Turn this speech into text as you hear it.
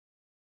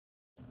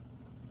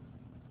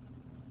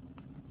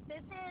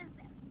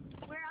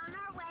We're on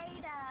our way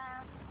to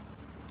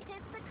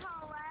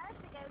Pensacola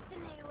to go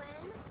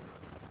canoeing.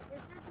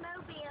 This is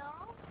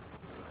Mobile,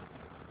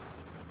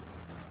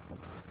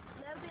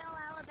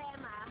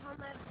 Alabama, home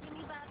of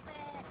Jimmy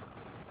Buffett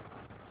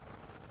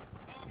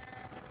and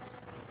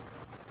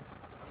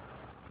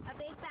a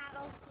big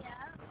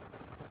battleship,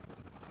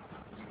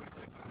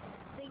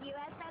 the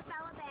USS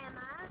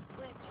Alabama,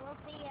 which we'll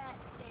see it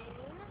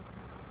soon.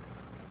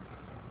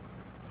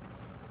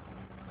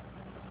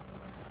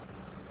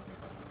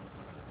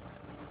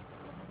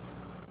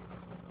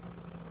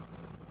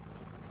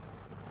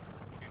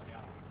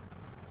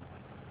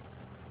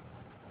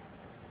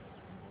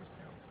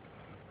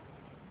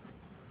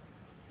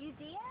 You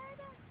did?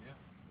 Yeah.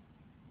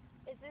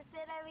 Is this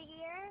it over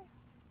here?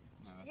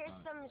 No, that's Here's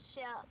not. some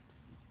ships.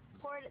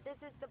 This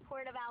is the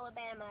Port of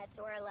Alabama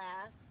to our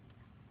left.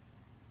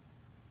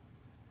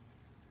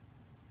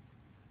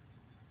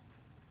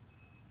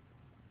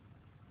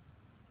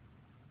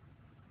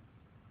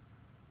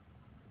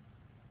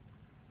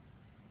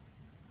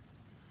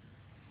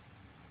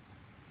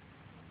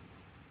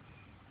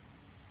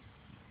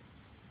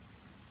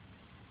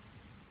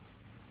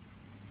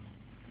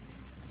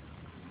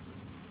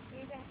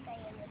 You're going to stay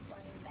in this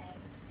lane,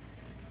 babe.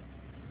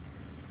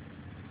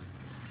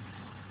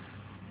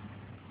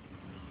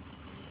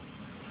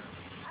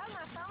 Oh,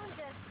 my phone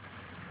just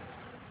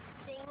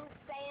dinged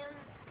saying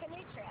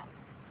canoe trip.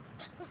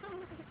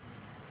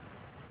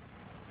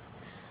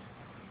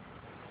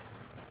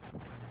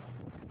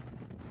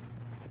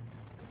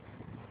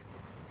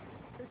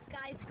 The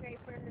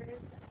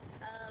skyscrapers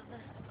of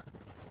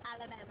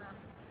Alabama.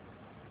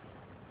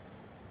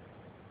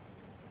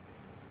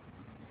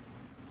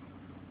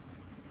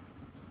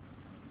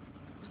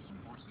 There's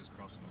some horses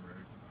crossing the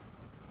road.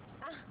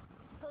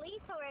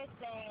 Police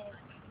horses.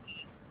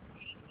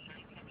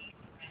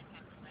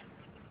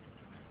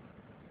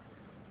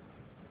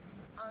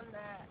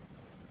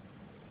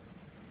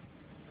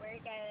 We're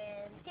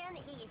going 10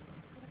 east,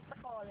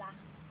 Pensacola.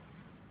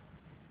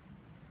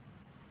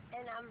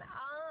 And I'm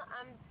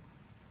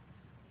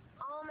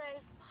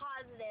almost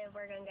positive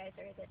we're going to go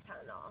through the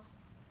tunnel.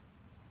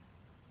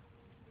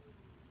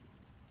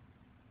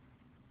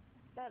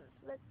 That's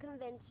the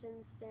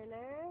convention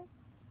center.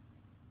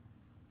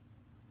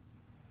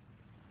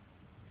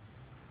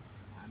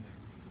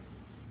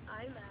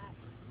 I'm at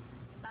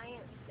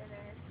Science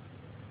Center.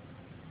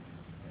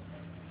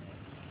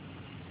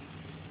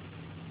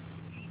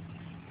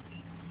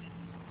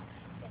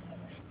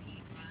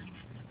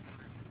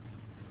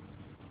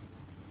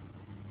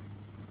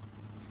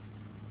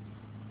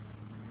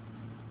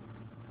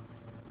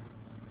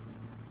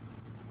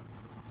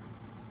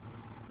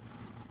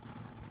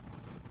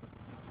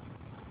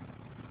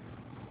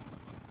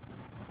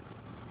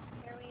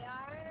 Here we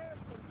are,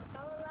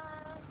 Pensacola.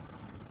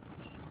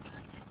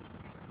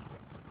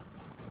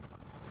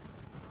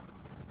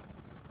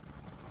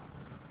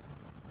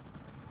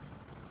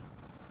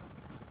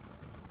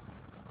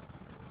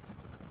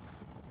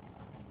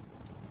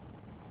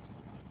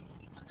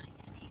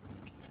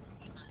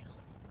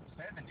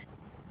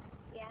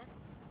 Yeah.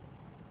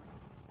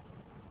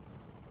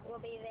 We'll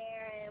be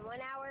there in 1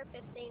 hour,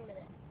 15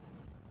 minutes.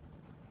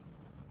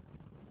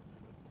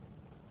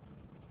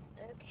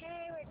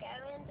 Okay, we're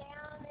going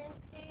down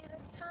into the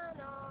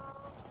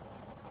tunnel.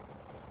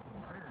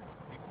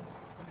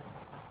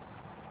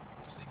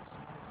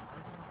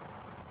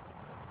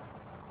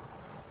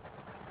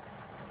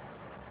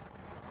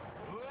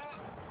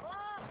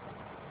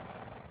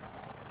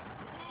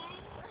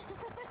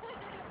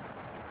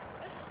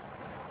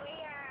 We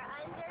are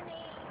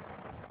underneath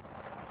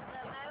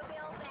the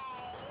Mobile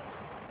Bay.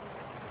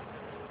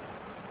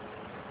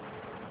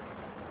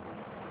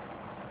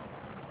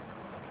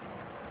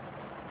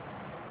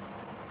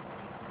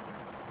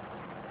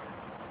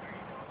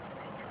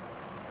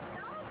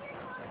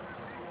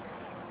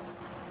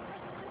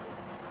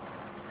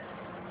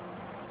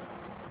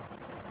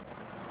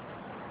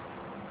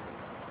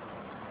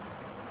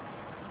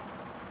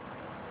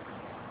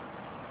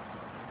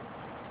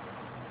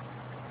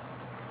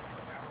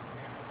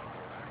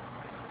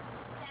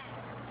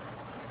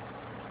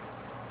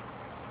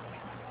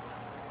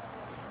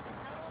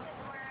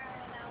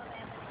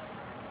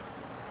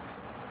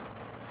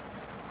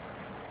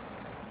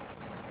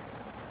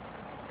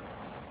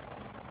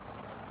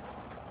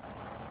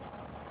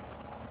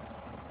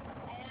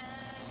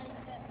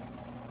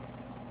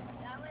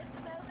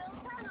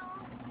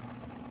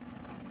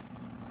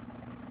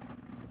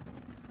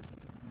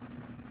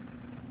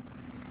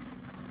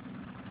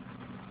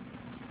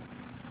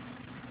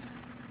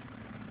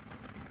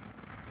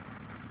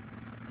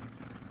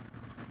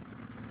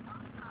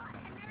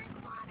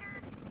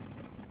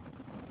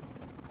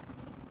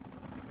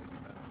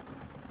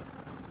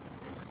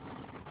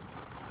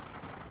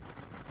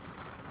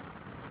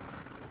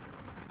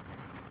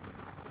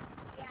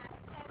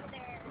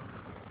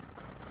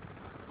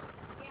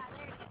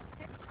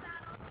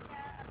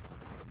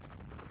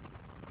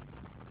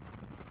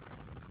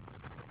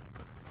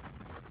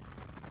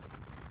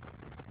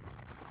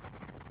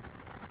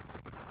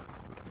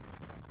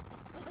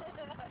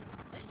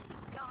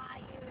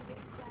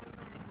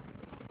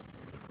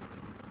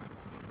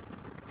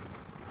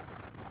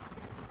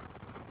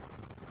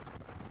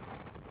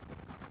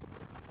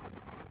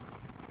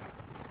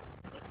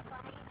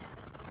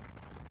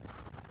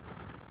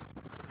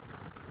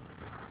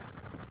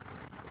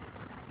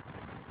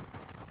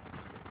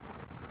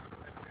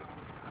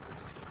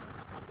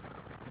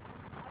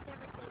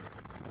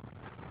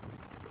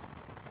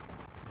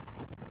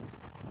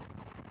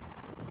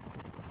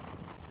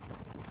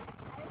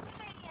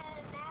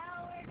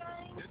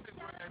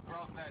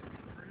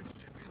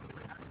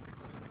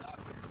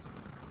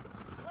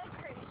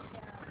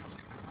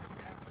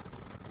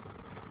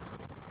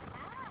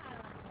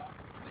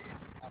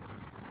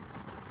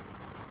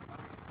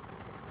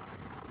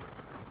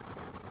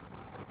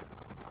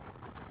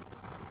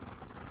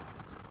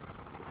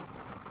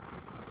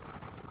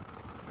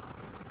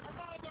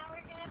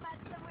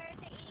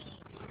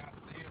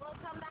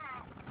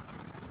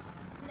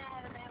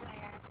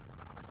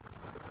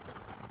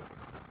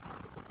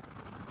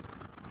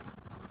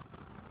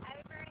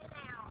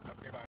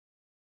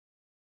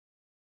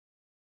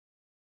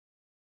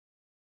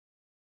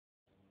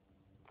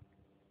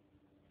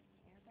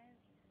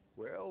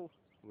 Well,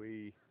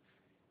 we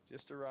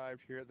just arrived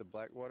here at the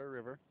BlackWater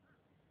River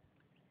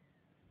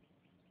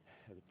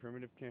at a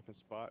primitive camping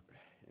spot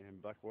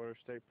in BlackWater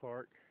State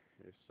Park.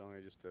 It's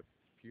only just a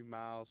few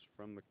miles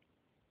from the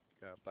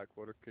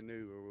BlackWater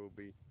canoe where we'll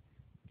be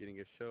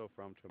getting a shuttle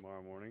from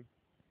tomorrow morning.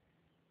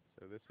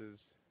 So this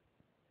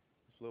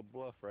little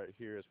bluff right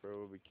here is where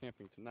we'll be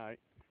camping tonight.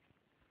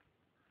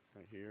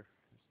 Right here.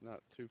 It's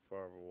not too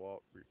far of a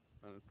walk.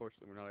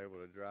 Unfortunately, we're not able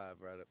to drive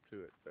right up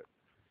to it, but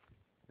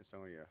it's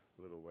only a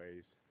little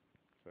ways.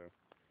 So I'm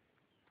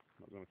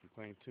not going to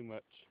complain too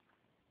much.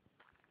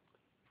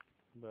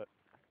 But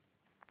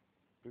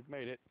we've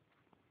made it.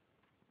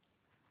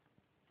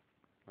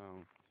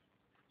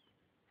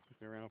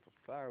 Looking around for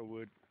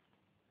firewood.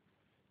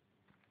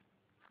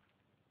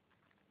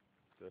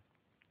 We're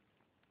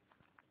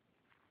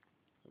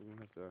going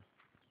to have to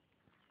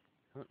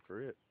hunt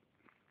for it.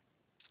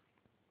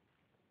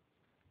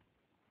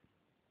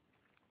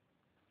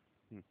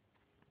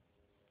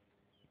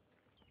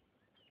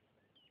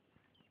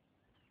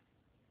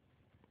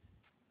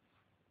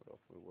 Well,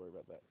 we'll worry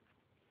about that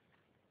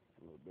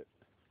a little bit.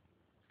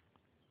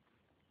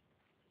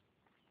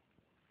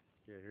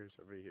 Yeah, here's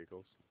our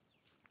vehicles.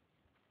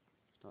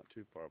 It's not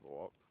too far of a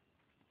walk.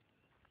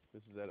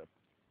 This is at a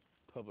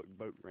public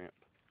boat ramp.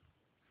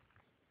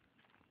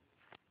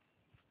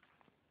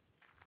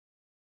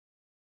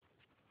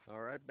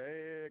 Alright,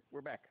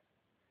 we're back.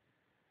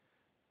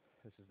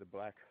 This is the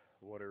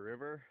BlackWater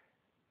River,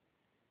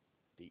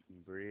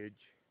 Deaton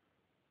Bridge.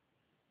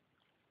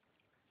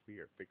 We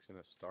are fixing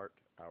to start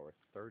our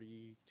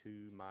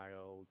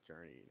 32-mile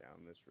journey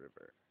down this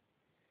river.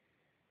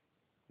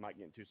 Might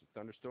get into some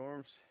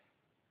thunderstorms.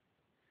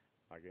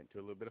 Might get into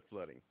a little bit of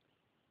flooding.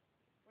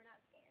 We're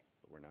not scared.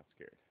 But we're not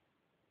scared.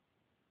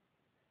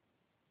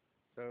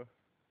 So,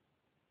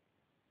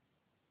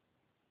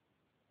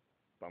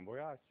 bon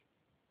voyage.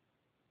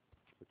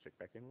 We'll check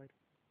back in later.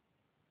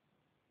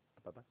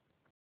 Bye-bye.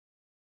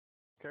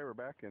 Okay, we're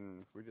back,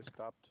 and we just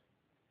stopped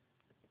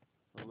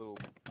a little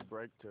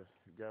break to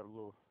get a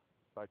little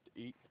bite to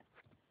eat.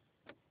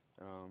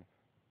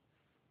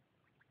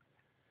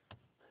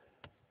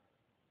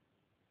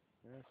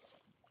 Yeah, it's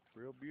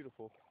real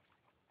beautiful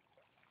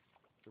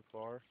so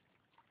far.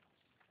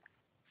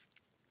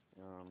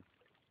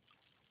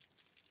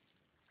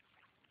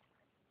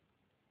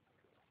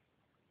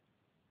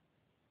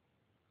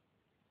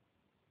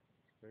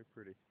 Very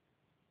pretty.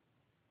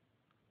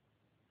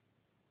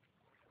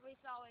 We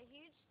saw a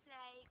huge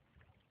snake.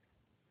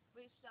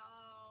 We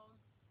saw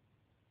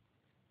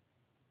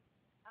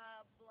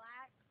a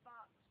black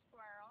fox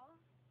squirrel.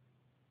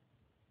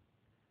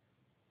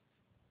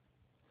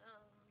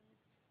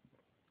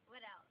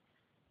 What else?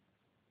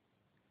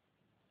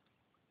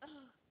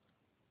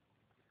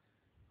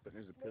 But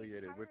there's a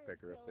pileated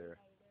woodpecker up there.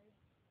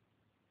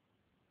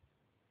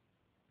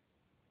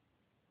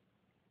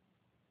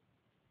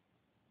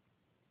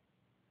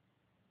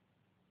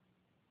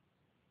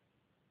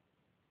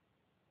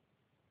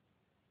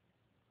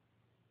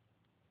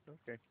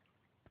 Okay.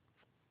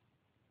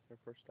 Our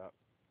first stop.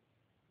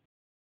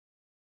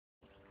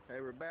 Hey,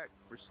 we're back.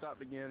 We're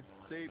stopped again.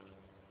 See,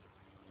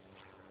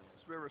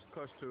 this river's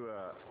close to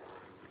a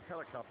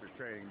helicopter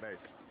training base.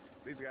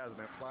 These guys have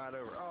been flying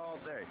over all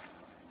day.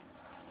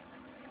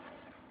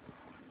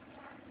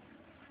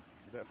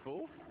 Is that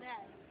full?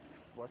 No.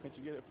 Why can't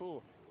you get it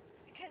full?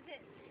 Because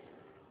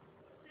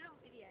don't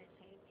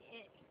videotape.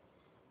 It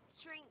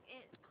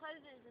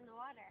closes in the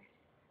water.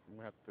 I'm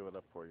gonna have to fill it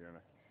up for you,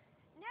 Anna.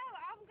 No,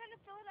 I'm gonna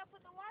fill it up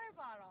with a water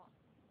bottle.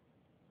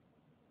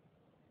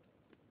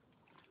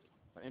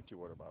 An empty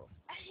water bottle.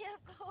 Of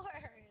course.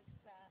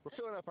 We're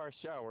filling up our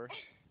shower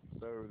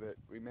so that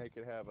we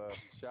could have a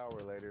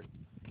shower later.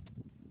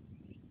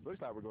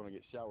 Looks like we're going to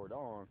get showered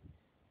on.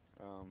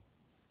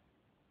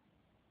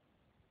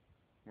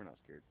 We're not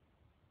scared.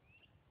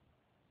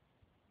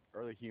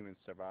 Early humans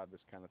survived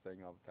this kind of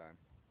thing all the time.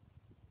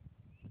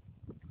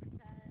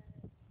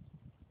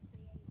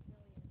 38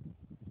 billion.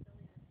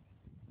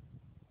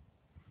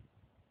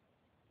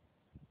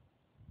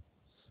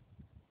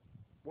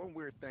 One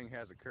weird thing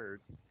has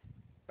occurred.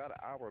 About an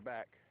hour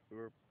back, we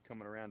were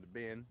coming around the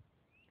bend,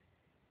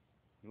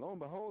 and lo and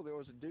behold, there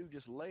was a dude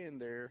just laying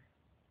there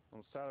on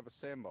the side of a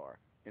sandbar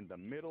in the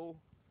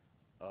middle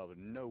of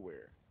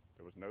nowhere.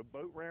 There was no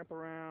boat ramp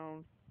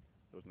around.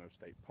 There was no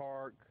state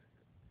park.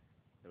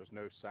 There was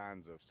no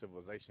signs of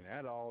civilization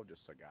at all.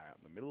 Just a guy out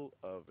in the middle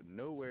of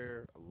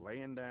nowhere,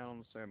 laying down on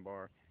the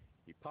sandbar.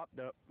 He popped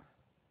up.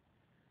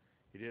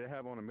 He did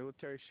have on a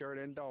military shirt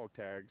and dog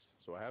tags,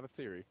 so I have a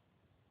theory.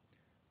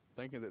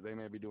 Thinking that they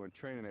may be doing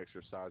training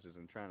exercises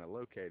and trying to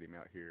locate him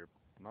out here.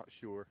 I'm not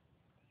sure.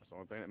 That's the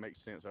only thing that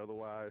makes sense.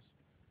 Otherwise,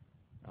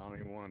 I don't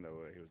even want to know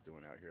what he was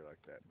doing out here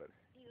like that. But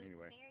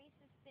anyway. He was very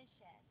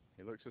suspicious.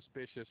 He looked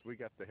suspicious. We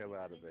got the hell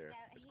out of there.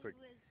 He was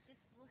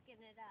just looking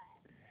at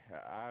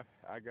us.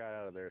 I got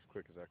out of there as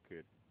quick as I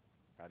could.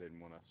 I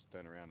didn't want to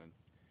stand around, and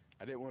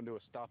I didn't want to do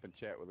a stop and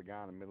chat with a guy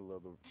in the middle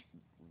of the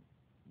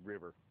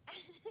river.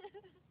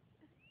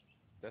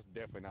 That's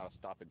definitely not a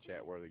stop and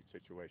chat worthy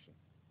situation.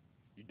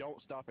 You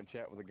don't stop and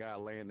chat with a guy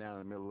laying down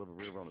in the middle of a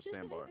river on a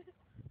sandbar.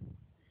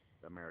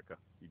 America,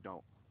 you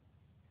don't.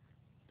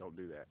 Don't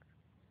do that.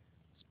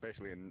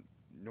 Especially in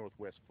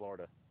northwest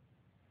Florida.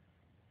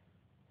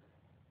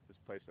 This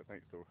place, I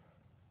think, is the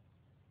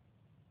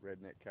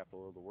redneck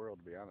capital of the world,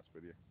 to be honest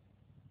with you.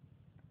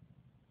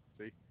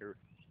 See, here's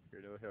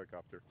another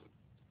helicopter.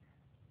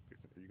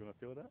 Are you going to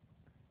fill it up?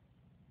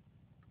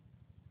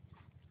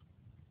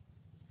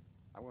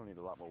 I'm going to need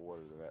a lot more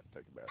water than that to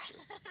take a bath with.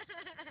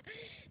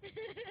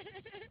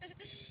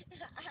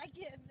 I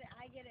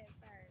get it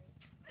first.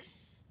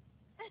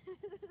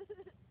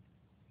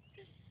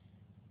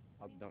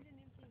 I'll We dunk, need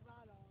an empty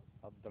bottle.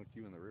 I'll dunk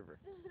you in the river.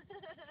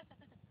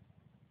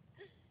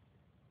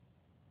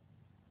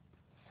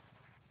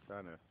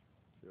 Trying to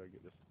see if I can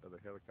get this other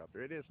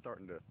helicopter. It is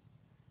starting to.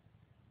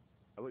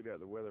 I looked at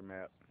the weather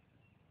map.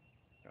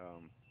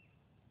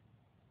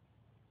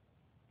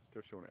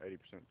 Still showing an 80%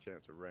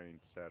 chance of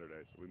rain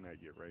Saturday, so we may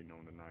get rain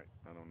on tonight.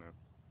 I don't know.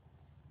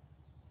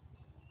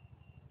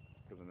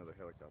 There's another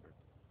helicopter.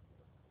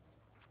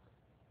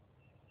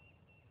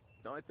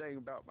 The only thing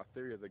about my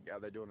theory of the guy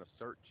they're doing a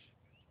search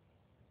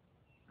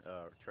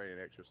training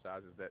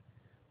exercise is that,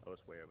 oh,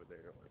 it's way over there.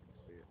 I don't know if you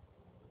can see it.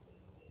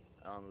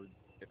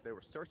 If they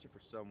were searching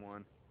for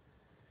someone,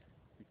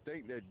 you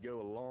think they'd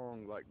go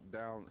along, like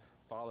down,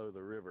 follow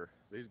the river.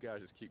 These guys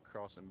just keep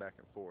crossing back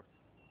and forth,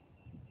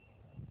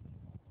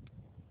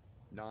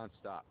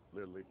 non-stop,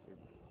 literally.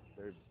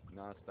 They're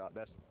non-stop.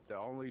 That's the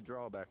only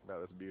drawback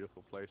about this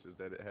beautiful place, is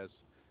that it has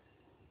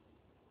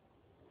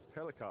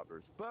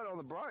helicopters. But on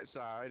the bright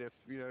side, if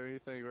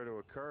anything were to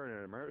occur and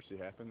an emergency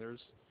happened,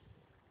 there's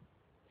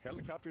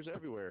helicopters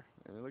everywhere.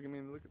 And look at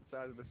look at the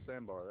size of this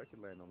sandbar. They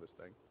could land on this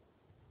thing.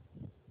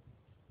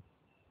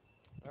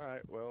 All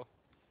right, well,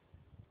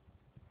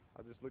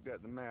 I just looked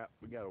at the map.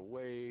 We got a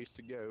ways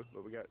to go,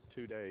 but we got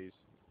 2 days.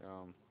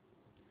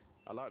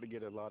 I'd like to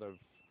get a lot of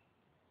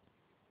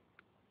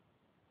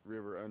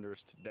river under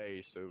us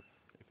today, so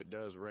if it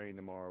does rain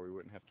tomorrow, we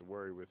wouldn't have to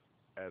worry with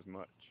as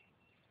much.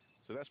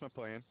 So that's my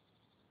plan.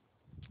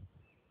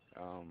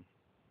 I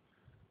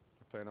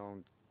plan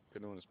on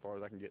canoeing as far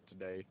as I can get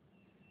today,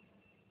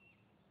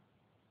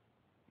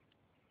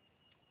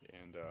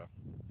 and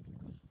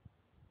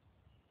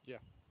yeah,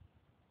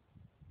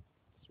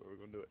 that's where we're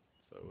gonna do it.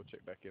 So we'll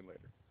check back in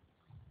later.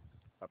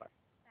 Bye bye.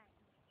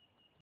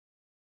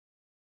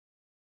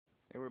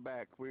 And we're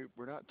back.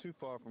 We're not too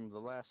far from the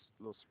last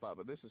little spot,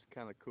 but this is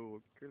kind of cool.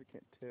 You really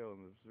can't tell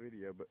in this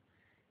video, but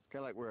it's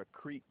kind of like where a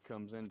creek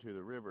comes into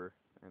the river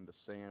and the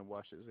sand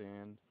washes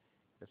in.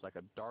 It's like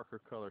a darker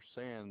color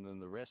sand than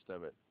the rest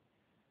of it.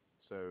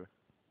 So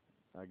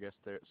I guess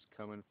that's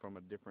coming from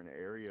a different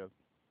area.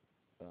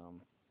 I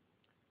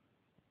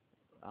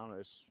don't know.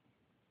 It's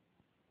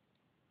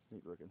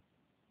neat looking.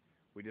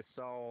 We just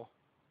saw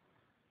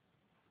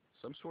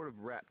some sort of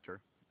raptor.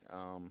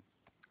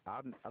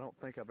 I don't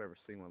think I've ever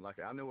seen one like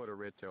it. I know what a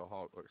red-tailed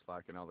hawk looks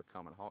like and all the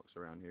common hawks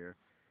around here.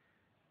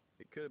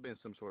 It could have been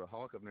some sort of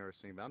hawk I've never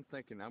seen, but I'm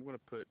thinking I'm going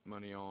to put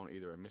money on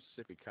either a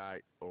Mississippi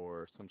kite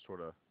or some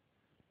sort of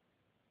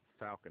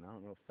falcon. I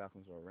don't know if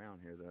falcons are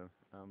around here, though.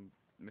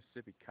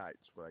 Mississippi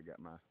kite's what I got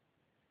my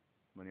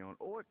money on.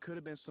 Or it could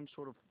have been some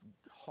sort of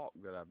hawk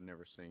that I've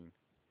never seen.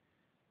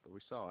 But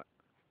we saw it,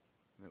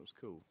 and it was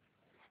cool.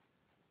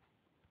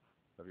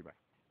 Love you, bye.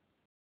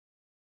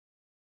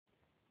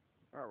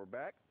 Alright, we're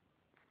back.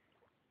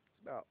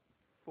 It's about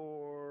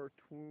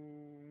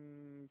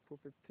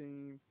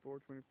 4:15,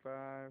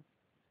 4:25,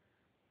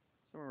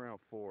 somewhere around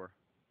 4.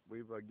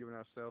 We've given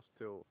ourselves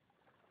till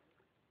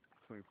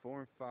between 4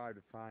 and 5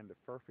 to find the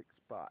perfect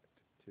spot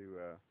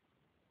to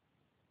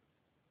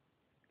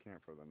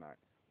camp for the night.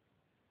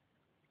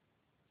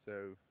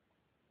 So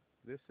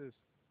this is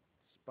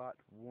spot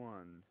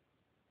 1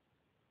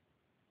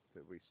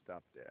 that we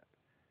stopped at.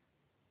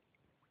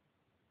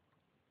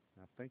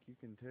 I think you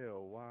can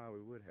tell why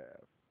we would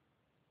have.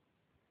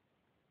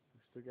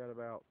 We've still got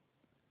about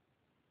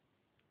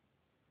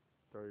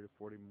 30 to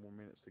 40 more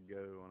minutes to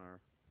go on our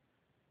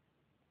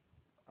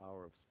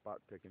hour of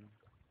spot picking.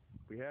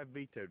 We have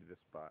vetoed this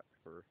spot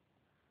for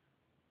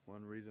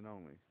one reason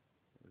only,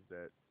 is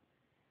that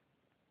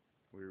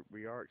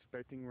we are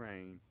expecting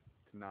rain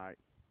tonight,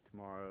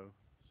 tomorrow,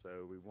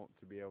 so we want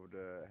to be able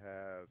to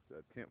have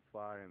the tent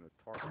fly and the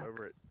tarp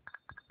over it.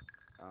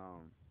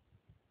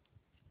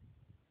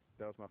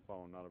 That was my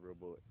phone, not a real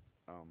bullet.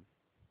 To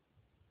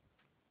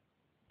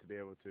be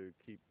able to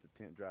keep the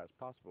tent dry as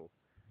possible.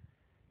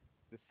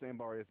 This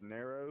sandbar is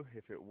narrow.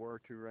 If it were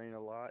to rain a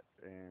lot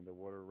and the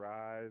water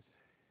rise,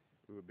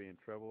 we would be in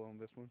trouble on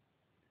this one.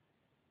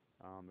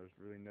 There's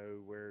really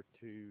nowhere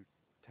to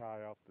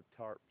tie off the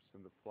tarps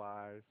and the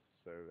flies,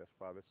 so that's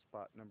why this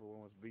spot number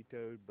 1 was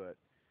vetoed. But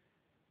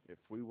if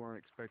we weren't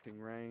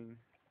expecting rain,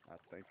 I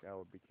think I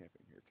would be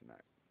camping here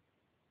tonight.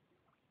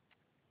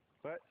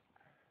 But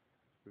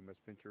we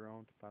must venture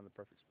on to find the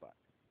perfect spot.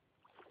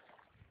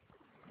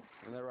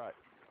 Isn't that right?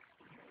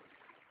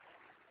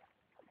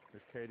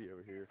 There's Katie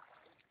over here.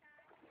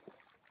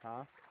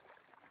 Huh?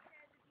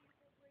 There's a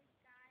beautiful blue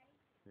sky.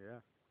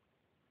 Yeah.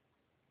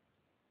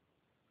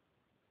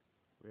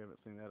 We haven't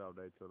seen that all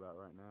day till about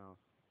right now.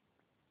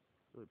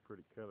 Really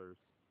pretty colors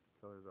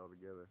all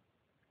together.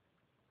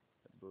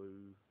 That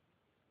blue,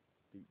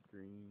 deep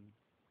green,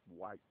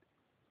 white,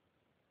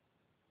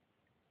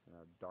 and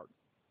a dark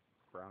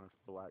brownish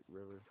black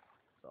river.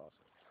 It's awesome.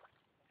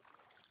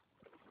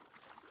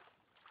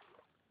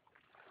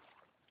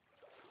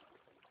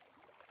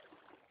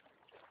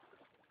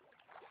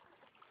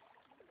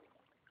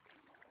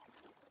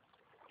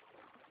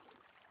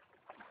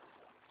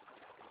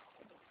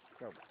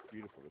 Look how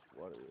beautiful this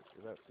water is.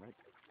 Is that a snake?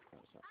 No,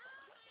 it's not.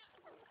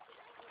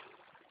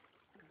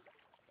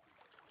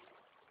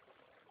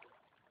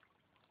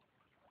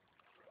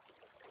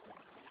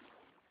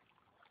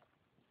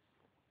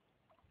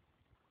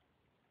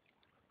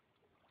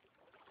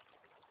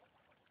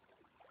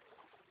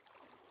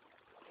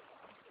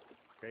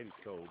 Katie's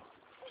cold.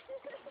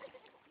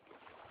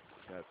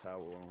 That's how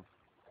we're on.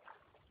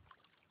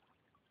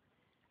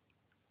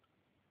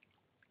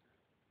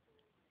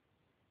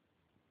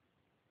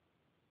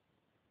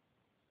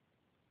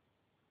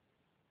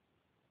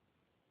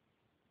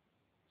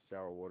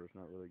 Shower water's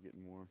not really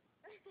getting warm.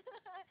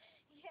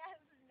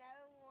 Yes, no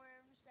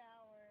warm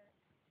shower.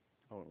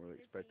 I wasn't really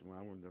expecting when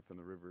I went up in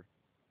the river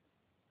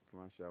for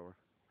my shower.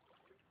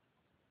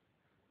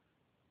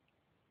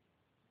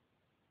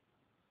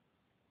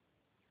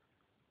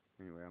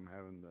 Anyway, I'm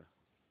having the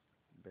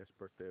best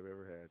birthday I've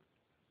ever had.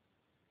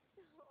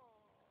 See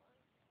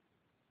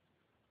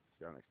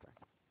y'all next time.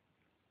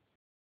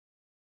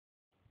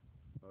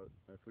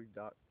 If we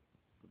dock,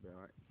 we'll be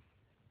alright.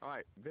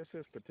 Alright, this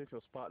is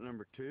potential spot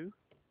number 2.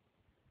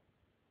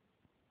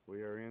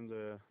 We are in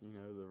the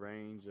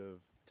range of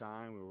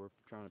time where we're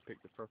trying to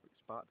pick the perfect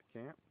spot to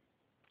camp.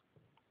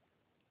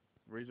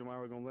 The reason why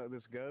we're going to let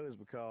this go is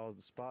because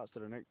the spots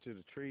that are next to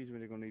the trees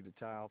we're going to need to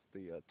tie off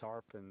the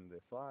tarp and the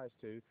flies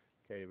to.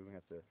 Okay, we're going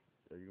to have to,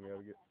 are you going to be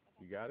able to get,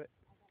 you got it?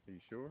 Are you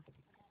sure?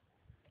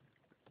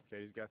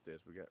 Katie's got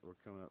this. We're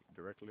coming up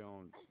directly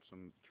on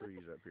some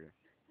trees up here.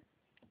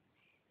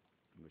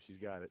 But she's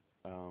got it.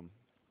 The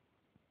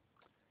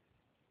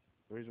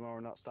reason why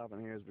we're not stopping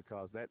here is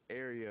because that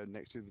area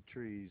next to the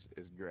trees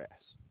is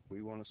grass.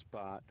 We want a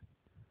spot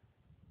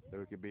that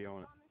we could be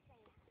on.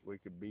 We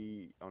could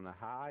be on a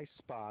high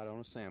spot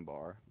on a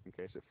sandbar in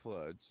case it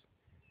floods,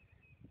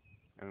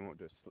 and we want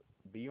to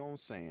be on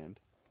sand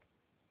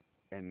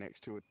and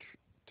next to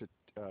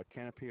a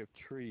canopy of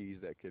trees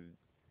that could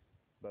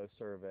both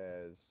serve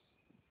as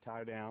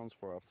tie downs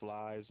for our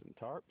flies and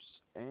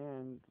tarps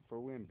and for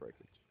wind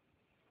breakage.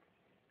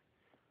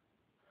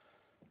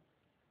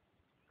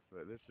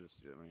 But this is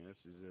just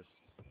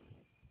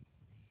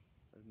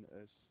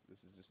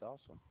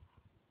awesome.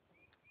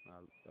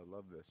 I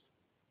love this.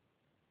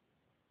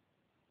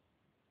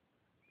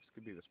 This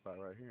could be the spot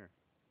right here.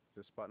 Is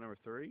this spot number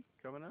 3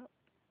 coming up?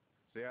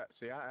 See,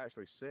 I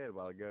actually said a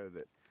while ago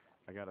that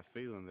I got a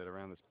feeling that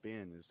around this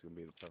bend is going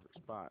to be the perfect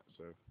spot.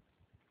 So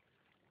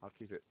I'll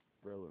keep it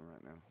rolling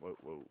right now.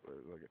 Whoa,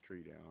 there's like a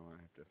tree down. I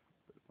have to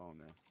put the phone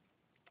down.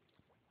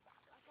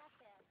 I got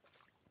this.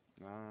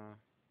 Nah.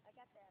 I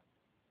got this.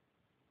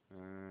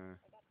 I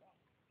got this.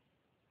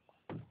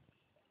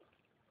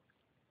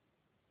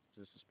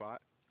 Is this the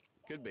spot?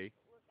 Could be.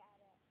 Look at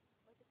it.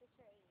 Look at the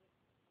trees.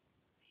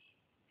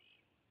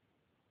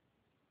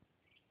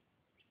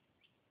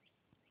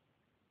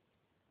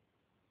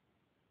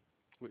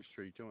 Which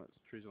tree? Do you want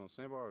trees on the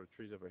sandbar or the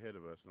trees up ahead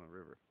of us on the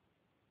river?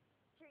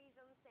 Trees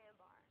on the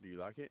sandbar. Do you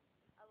like it?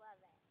 I love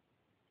it.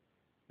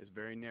 It's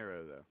very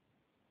narrow though.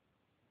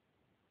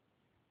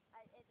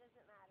 It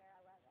doesn't matter.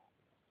 I love it.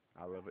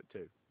 I love it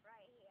too.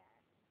 Right here.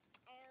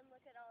 And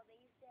look at all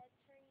these dead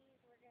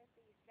trees. We're going to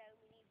see so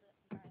many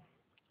birds.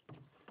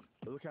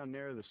 But look how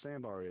narrow the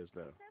sandbar is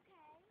though. It's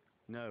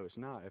okay. No, it's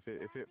not. If it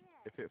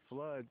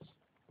floods,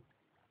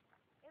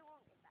 it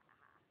won't get that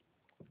high.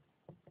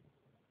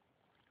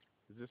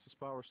 is this the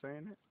spot we're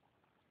staying at?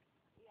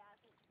 Yeah, I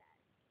think so.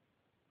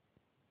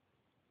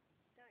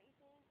 Don't you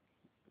think?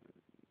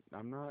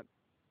 I'm not.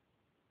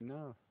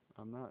 No,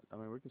 I'm not. I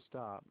mean, we can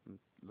stop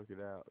and look it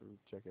out,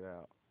 check it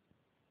out.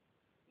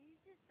 You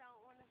just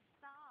don't want to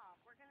stop.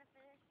 We're going to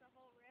finish the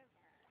whole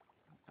river.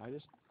 I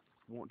just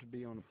want to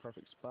be on the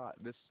perfect spot.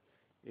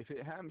 If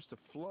it happens to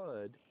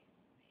flood,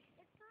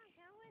 it's not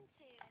going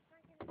to. It's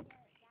not going to get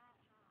that high.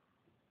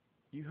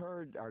 you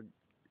heard our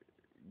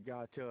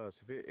guy tell us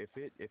if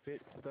it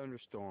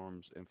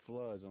thunderstorms and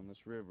floods on this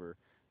river,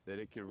 that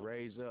it could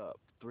raise up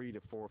 3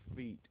 to 4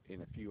 feet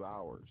in a few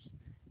hours.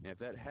 And if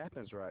that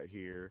happens right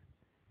here,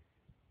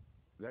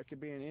 that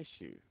could be an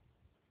issue.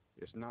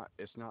 It's not.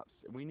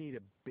 We need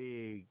a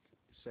big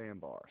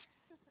sandbar.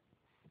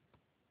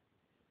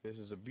 This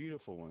is a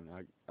beautiful one.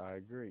 I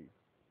agree.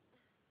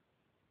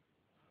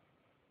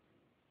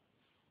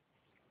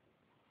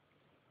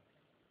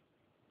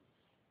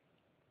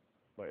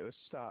 Wait, let's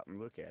stop and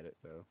look at it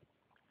though.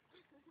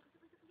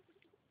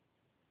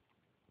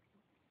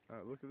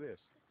 Look at this.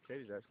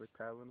 Katie's actually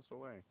paddling us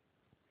away.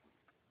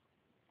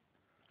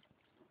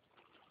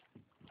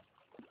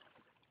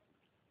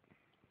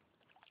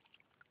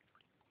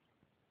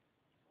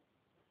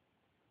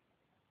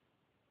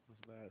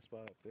 That's Bad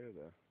spot up there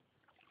though.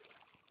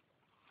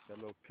 That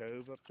little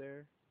cove up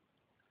there.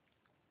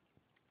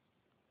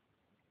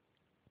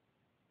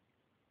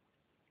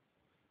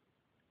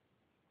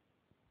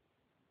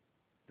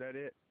 Is that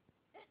it?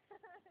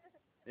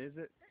 Is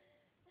it?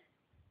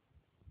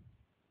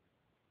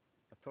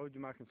 I told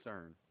you my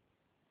concern.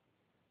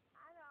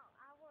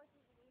 I want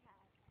you to be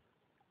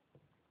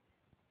happy.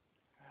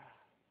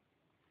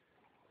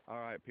 All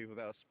right, people.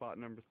 That was spot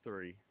number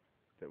 3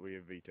 that we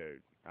have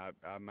vetoed.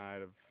 I might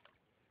have.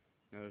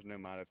 No, there's no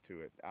might have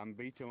to it. I'm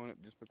vetoing it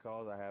just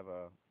because I have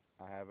a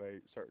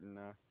certain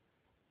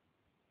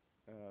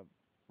uh,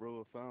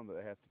 rule of thumb that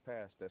they have to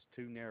pass. That's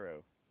too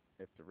narrow.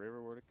 If the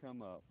river were to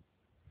come up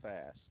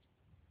fast,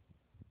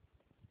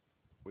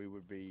 we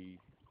would be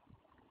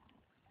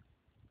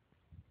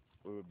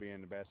we would be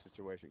in a bad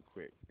situation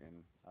quick,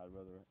 and I'd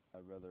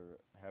rather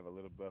have a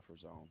little buffer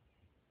zone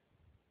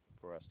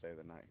before I stay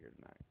the night here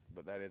tonight.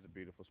 But that is a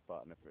beautiful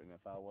spot, and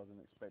if I wasn't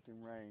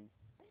expecting rain,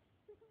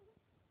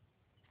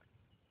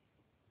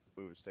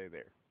 we would stay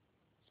there.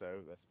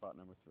 So that's spot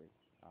number 3.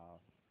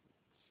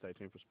 Stay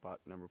tuned for spot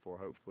number 4.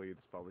 Hopefully,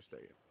 the spot we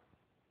stay in.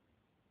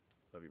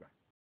 Love you, bye.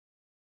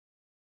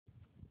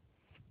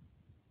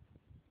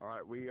 All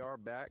right, we are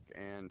back,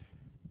 and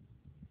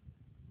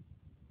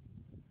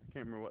I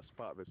can't remember what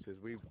spot this is.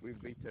 We've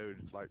vetoed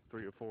like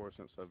 3 or 4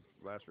 since I've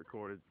last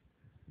recorded.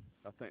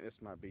 I think this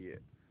might be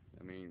it.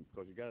 I mean,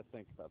 because you got to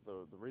think about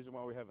the reason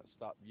why we haven't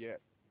stopped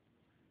yet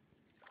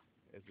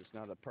is it's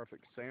not a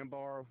perfect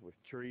sandbar with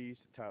trees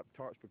to tie up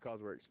tarps because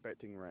we're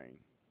expecting rain.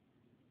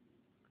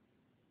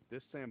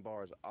 This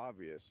sandbar is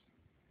obvious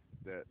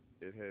that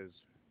it has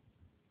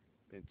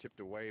been chipped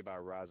away by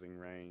rising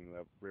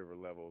river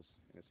levels,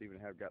 and it's even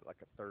got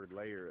like a third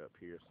layer up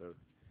here. So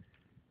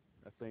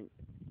I think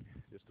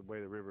just the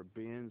way the river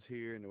bends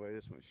here and the way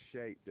this one's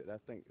shaped, that I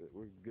think that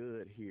we're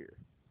good here.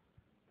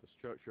 The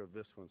structure of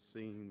this one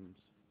seems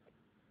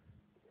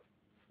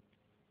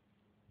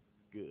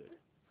good.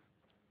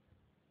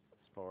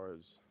 As far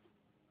as,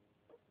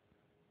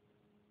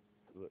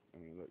 look,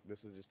 this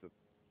is just the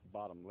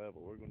bottom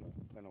level. We're going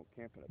to plan on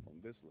camping up on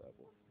this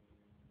level.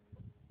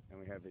 And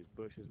we have these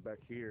bushes back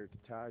here to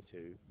tie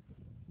to.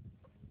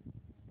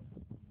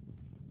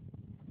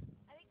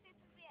 I think this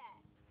is it.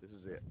 This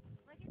is it.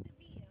 Look at the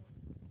view.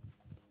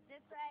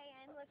 This way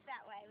and look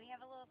that way. We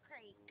have a little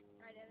creek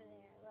right over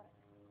there. Look.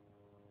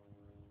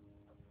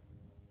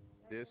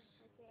 This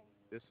Right there.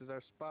 this is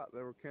our spot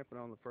that we're camping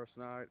on the first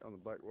night on the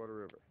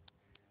BlackWater River.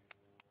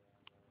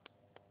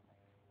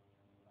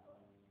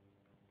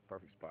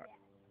 Perfect spot.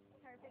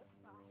 Yeah, perfect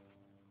spot.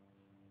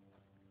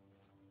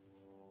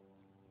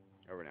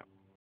 Over now.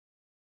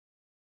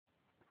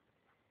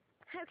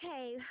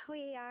 Okay,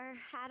 we are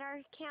at our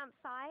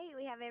campsite.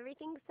 We have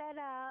everything set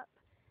up,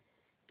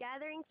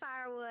 gathering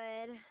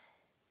firewood,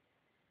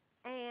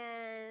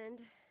 and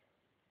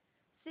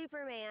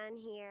Superman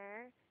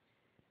here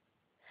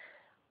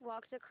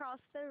walked across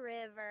the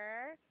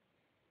river,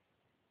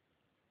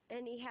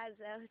 and he has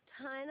a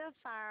ton of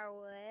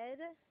firewood,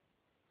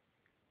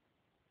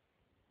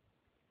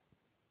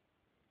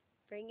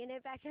 bringing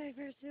it back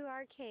over to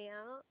our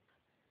camp.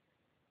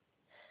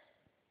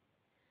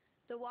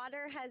 The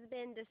water has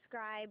been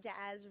described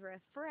as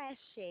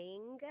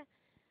refreshing,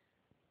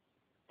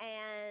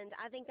 and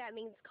I think that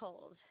means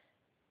cold.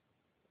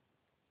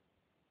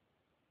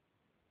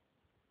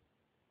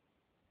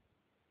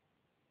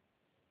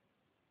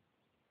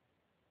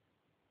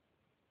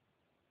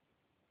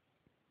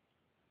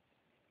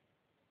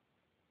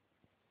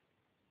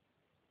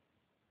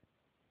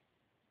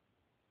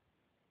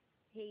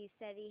 He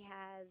said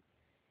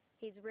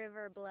he's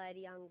river blood,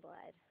 young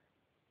blood.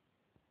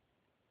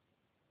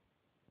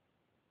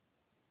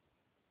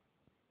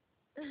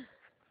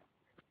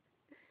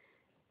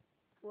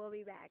 We'll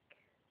be back.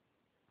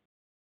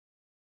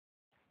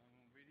 I'm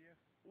on video.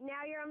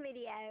 Now you're on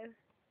video.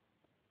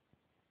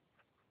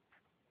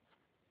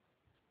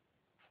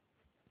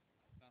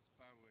 Found some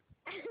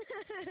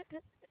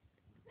firewood.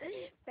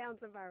 Found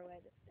some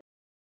firewood.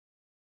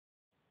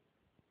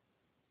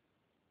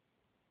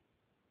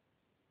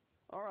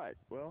 All right.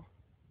 Well,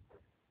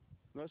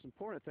 the most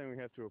important thing we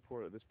have to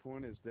report at this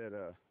point is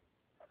that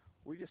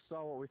we just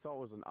saw what we thought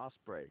was an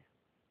osprey.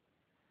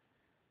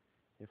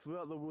 It flew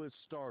out of the woods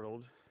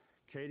startled.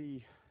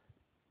 Katie's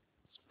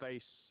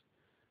face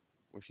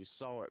when she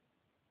saw it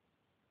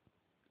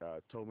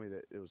told me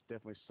that it was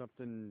definitely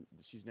something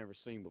that she's never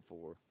seen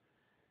before.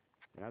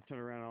 And I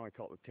turned around and only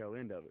caught the tail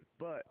end of it.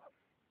 But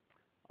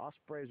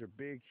ospreys are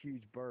big,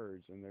 huge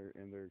birds, and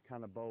they're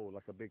kind of bold,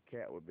 like a big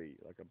cat would be,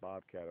 like a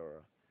bobcat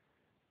or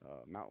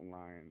a mountain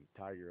lion,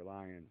 tiger,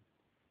 lion.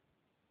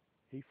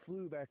 He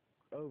flew back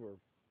over,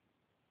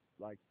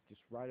 like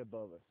just right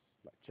above us,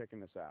 like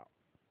checking us out.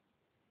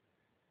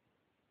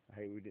 I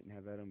hate we didn't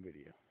have that on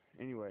video.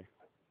 Anyway,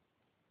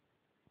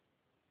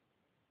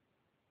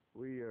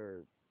 we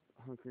are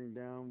hunkering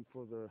down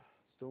for the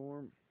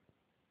storm.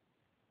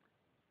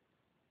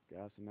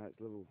 Got some nice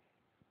little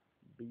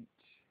beach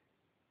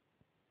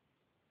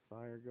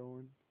fire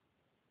going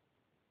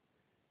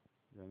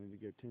that I need to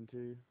go tend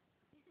to.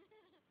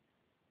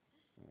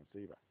 See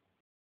you.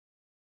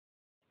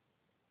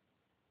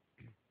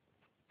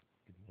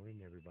 Good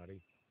morning, everybody.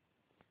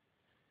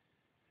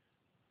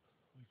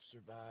 We've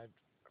survived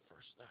our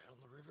first night on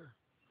the river.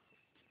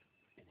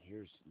 And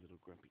here's little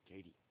grumpy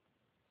Katie.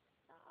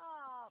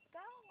 Stop. Go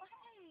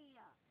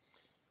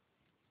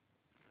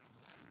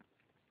away.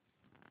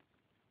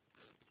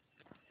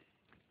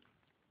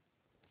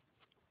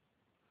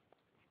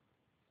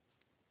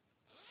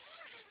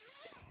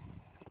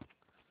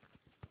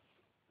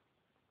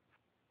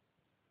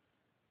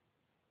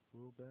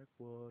 Oh,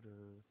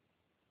 BlackWater.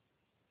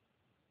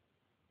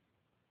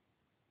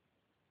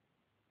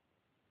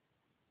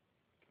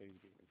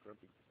 Katie's getting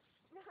grumpy.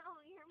 No,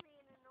 you're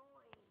being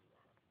annoying.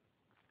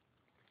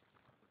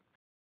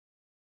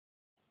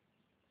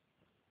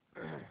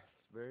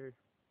 It's a very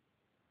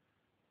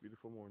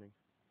beautiful morning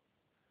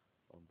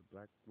on the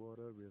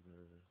BlackWater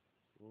River.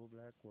 Oh,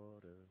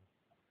 BlackWater,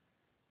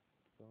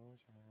 keep on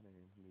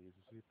shining.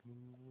 Mississippi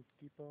moon,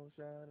 keep on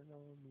shining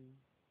on me.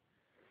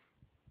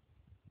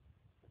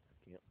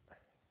 Yep.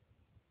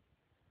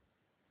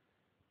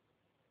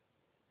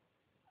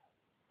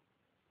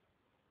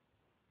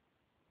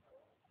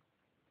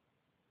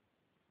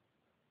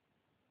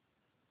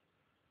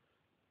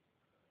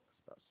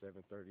 It's about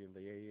 7:30 in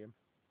the a.m.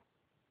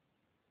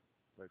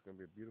 But it's gonna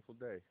be a beautiful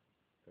day. In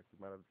fact, we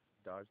might have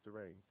dodged the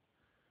rain,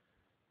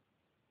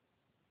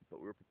 but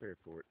we were prepared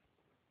for it.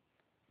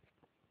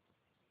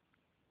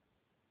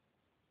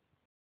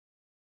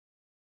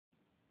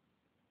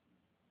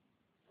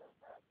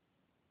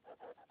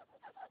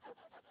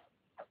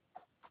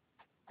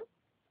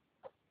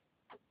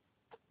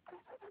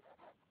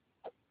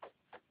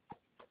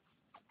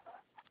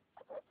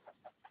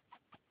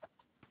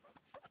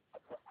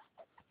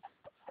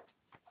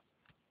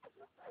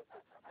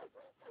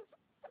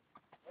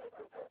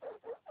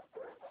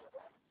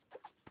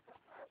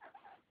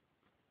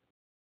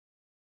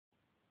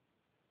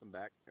 I'm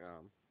back. Just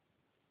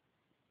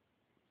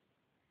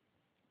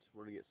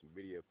wanted to get some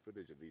video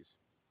footage of these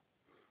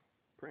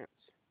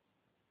prints.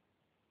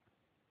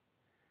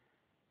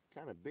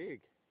 Kind of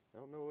big. I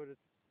don't know what it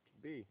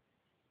could be.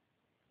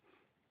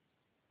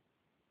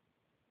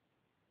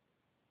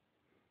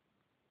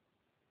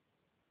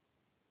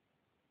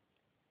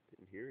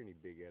 Didn't hear any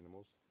big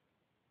animals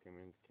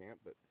coming into camp,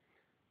 but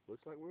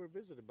looks like we were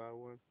visited by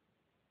one.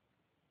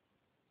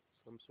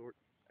 Some sort.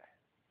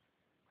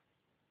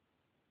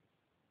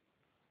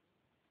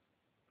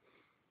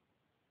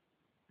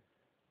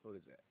 What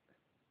is that?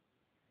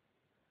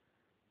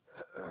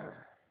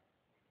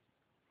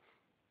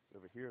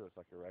 Over here looks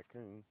like a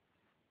raccoon.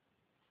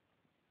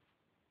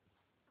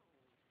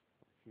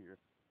 Here.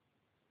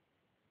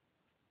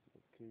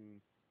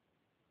 Raccoon.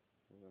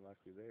 More than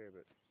likely there,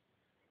 but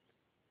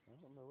I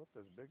don't know what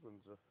those big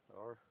ones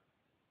are.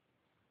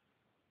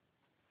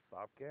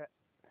 Bobcat.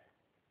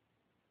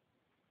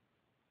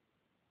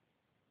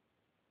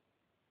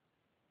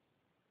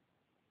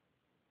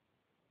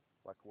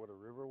 BlackWater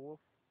river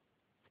wolf.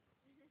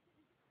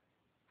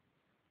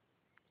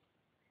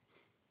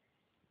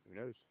 Who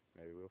knows?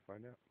 Maybe we'll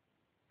find out.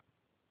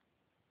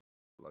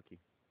 Lucky,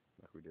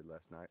 like we did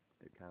last night.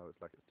 It kind of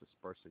looks like it's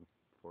dispersing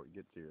before it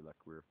gets here,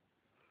 like we're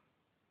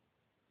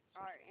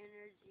Our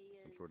energy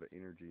some is... sort of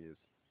energy is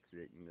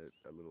creating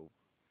a little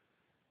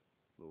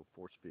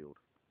force field.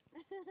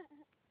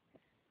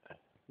 At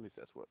least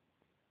that's what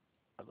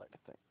I'd like to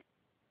think.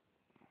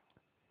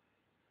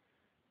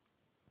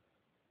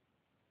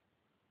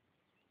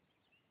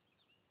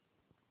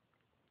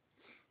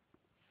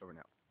 Over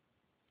now.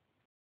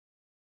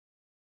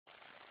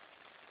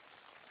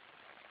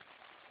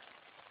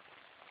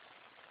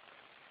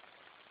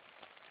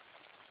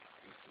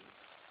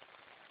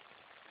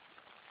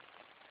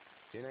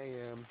 (10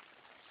 a.m.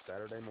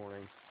 Saturday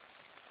morning,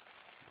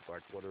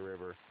 BlackWater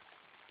River,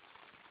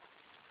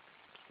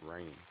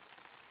 rain.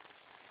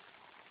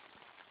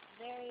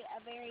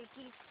 a very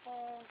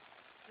peaceful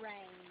rain.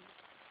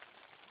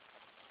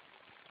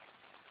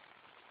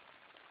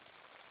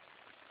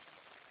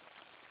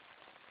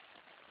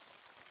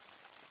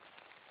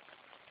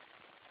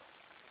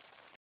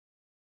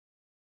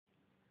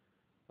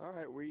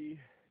 Alright, we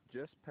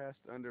just passed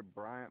under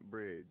Bryant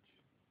Bridge,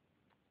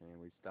 and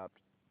we stopped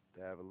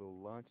to have a little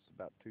lunch. It's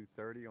about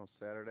 2:30 on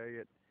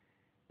Saturday.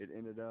 It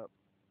ended up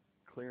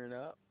clearing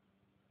up.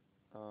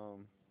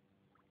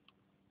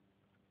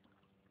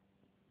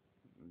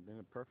 Been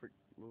a perfect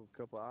little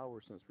couple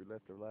hours since we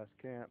left our last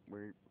camp.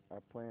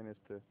 Our plan is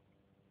to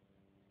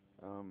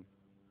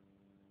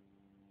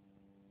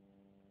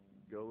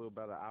go a little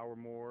about an hour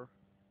more.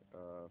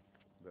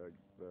 The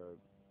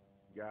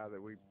guy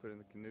that we put in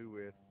the canoe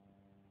with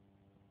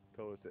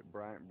told us that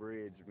Bryant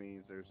Bridge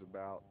means there's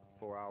about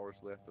 4 hours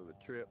left of the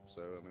trip.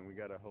 So I mean, we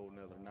got a whole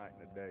another night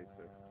and a day.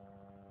 So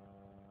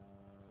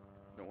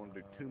don't want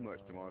to do too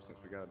much tomorrow since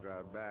we got to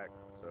drive back.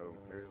 So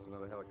here's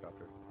another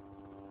helicopter.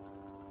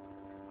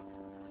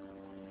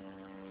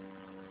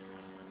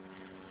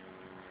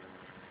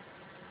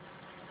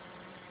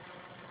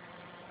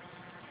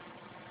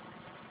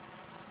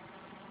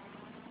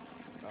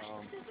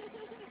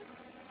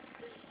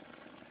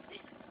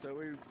 So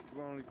we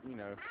only,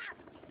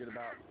 get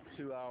about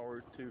 2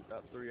 hours,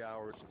 about 3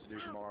 hours to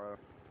do tomorrow.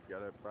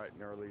 Got up bright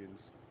and early and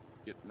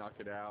knock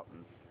it out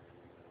and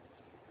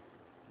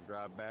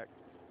drive back.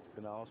 It's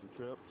been an awesome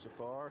trip so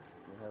far.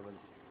 We're having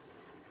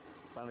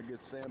found a good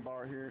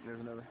sandbar here. There's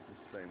another,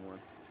 it's the same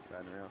one,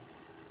 riding around.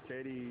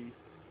 Katie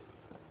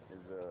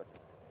is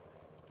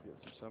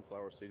getting some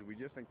sunflower seeds. We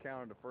just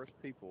encountered the first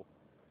people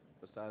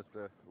besides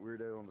the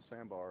weirdo on the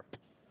sandbar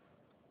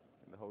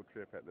and the whole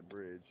trip at the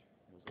bridge.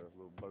 It was a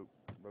little boat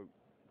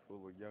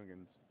full of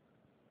youngins.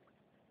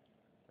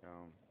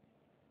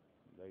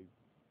 They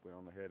went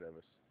on ahead of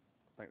us.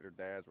 I think their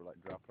dads were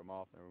like dropping them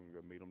off, and we're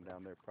gonna go meet them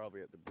down there,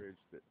 probably at the bridge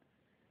that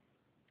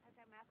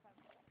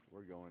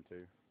we're going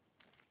to.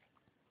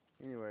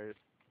 Anyway, it's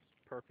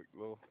a perfect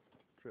little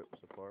trip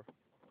so far.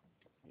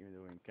 Even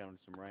though we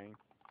encountered some rain,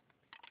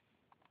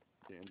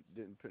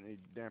 didn't put any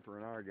damper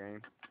in our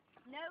game.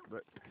 Nope.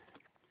 But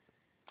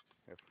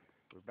if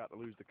we're about to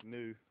lose the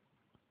canoe,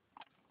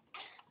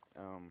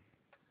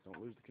 don't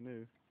lose the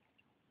canoe.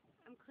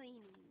 I'm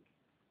cleaning.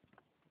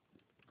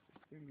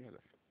 It's even got a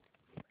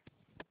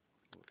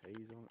little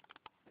haze on it.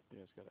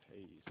 Yeah, it's got a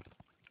haze.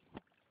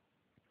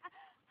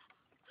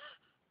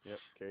 Yep,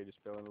 Kay just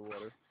fell in the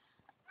water.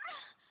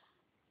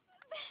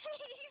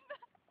 Babe!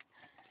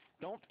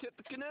 Don't tip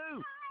the canoe!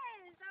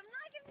 Guys, I'm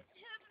not gonna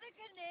tip the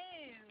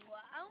canoe.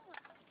 I'm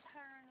gonna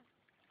turn.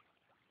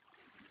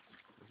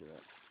 Look at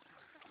that.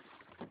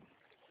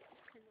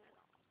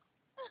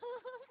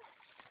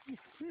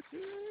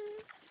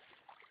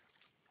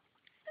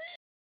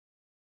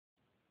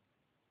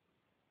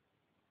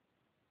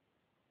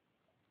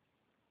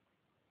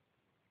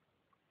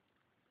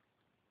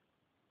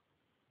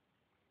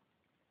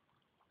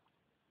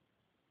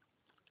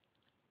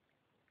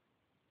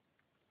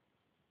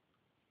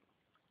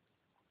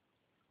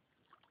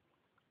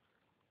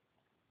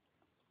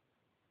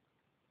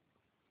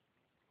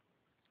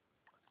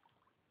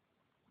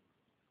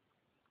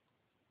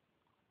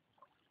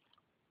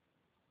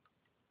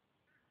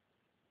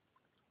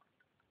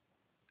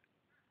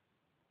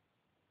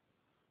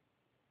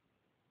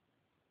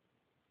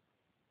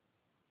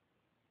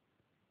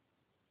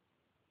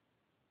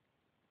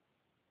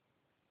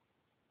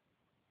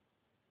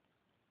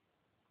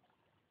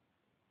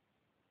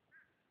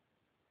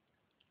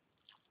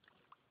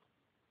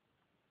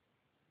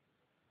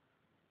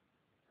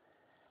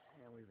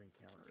 And we've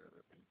encountered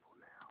other people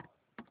now.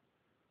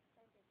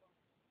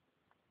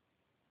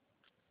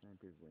 Same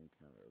people we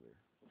encountered earlier.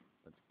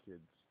 Bunch of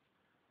kids.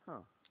 Huh.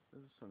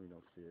 This is something you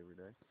don't see every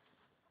day.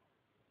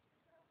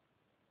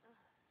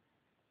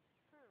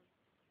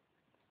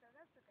 So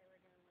that's what they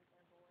were doing with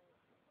their boys.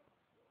 They're having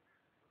a blast.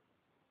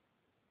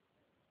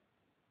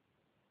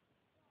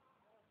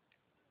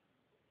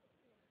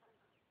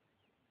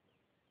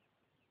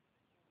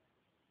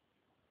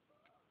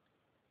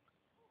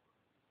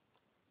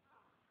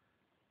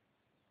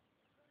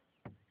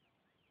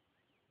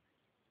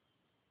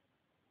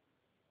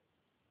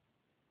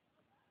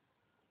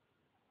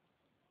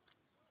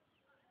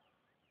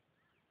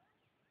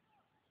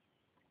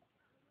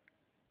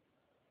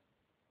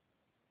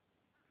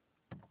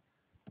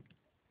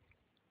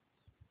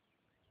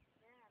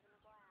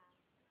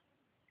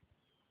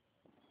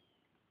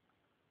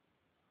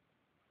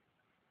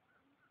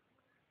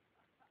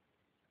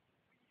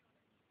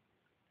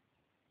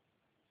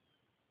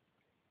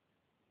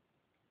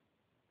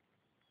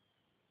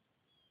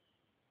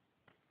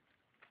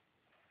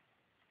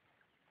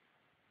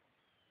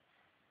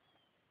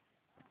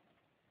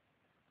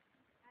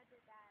 I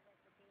did that at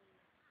the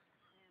beach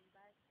and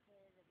busted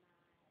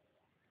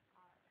my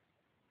arm.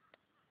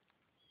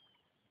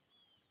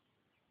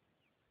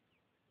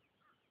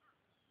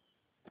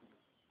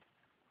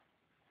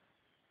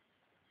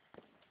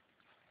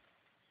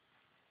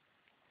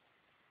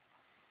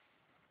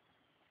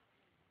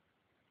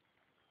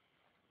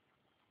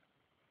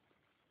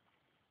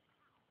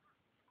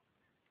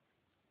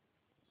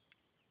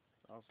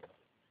 Awesome.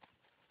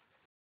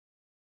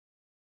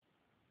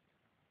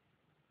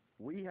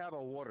 We have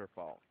a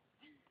waterfall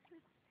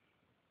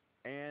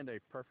and a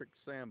perfect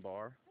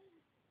sandbar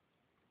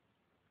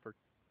for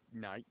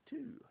night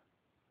 2.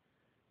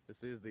 This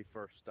is the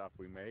first stop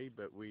we made,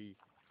 but we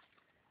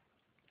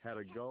had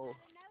a goal.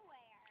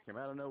 Came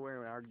out of nowhere,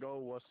 and our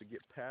goal was to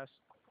get past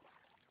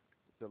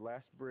the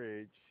last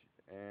bridge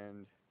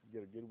and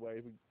get a good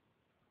wave. We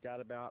got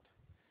about,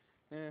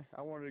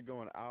 I wanted to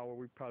go an hour.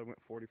 We probably went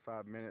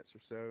 45 minutes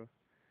or so.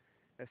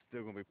 That's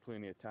still going to be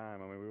plenty of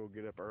time. I mean, we'll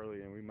get up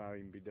early, and we might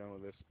even be done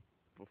with this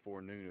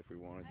before noon if we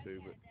wanted to.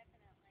 Yeah, But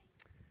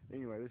definitely.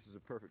 anyway, this is a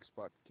perfect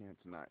spot to camp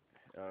tonight.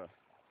 There's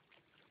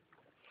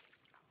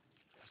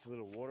a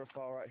little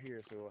waterfall right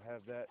here, so we'll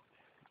have that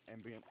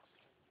ambience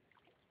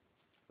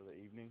for the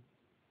evening.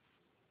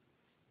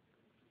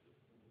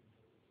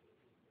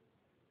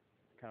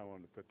 Kind of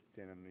wanted to put the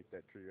tent underneath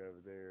that tree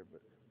over there,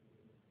 but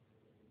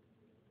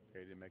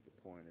okay, didn't make a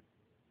point.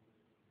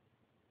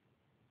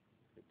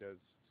 It does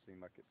seem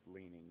like it's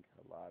leaning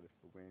a lot if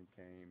the wind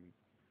came.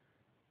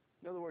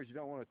 In other words, you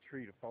don't want a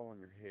tree to fall on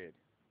your head.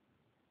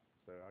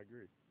 So I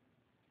agree.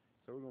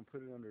 So we're gonna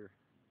put it under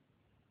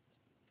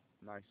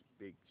nice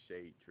big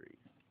shade tree.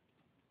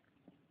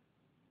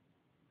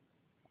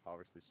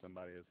 Obviously,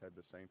 somebody has had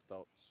the same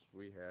thoughts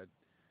we had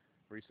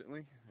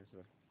recently.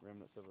 There's a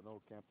remnants of an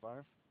old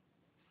campfire.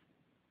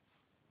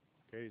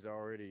 Katie's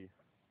already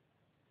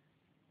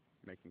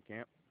making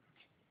camp.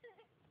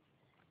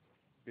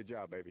 Good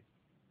job, baby.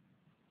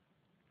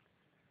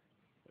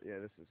 But yeah,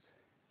 this is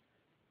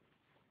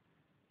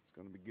it's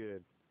gonna be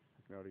good.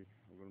 We're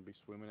gonna be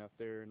swimming out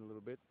there in a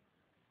little bit,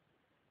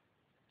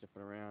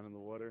 jumping around in the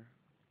water.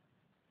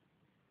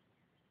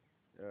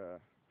 Uh,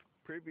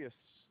 Previous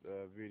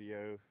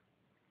video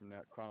from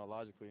that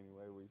chronologically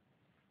anyway, we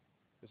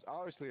it's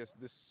obviously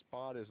this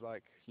spot is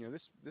like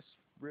this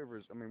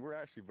river's. I mean, we're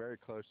actually very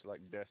close to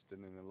like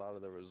Destin and a lot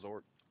of the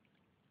resort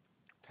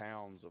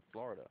towns of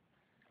Florida,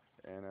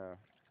 and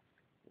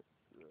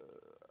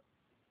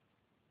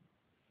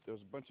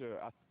there's a bunch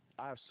of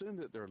I assume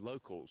that they're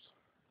locals,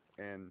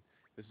 and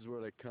this is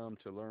where they come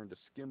to learn to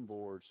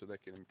skimboard so they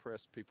can impress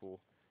people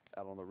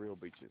out on the real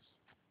beaches.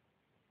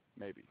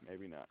 Maybe,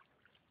 maybe not.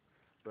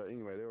 But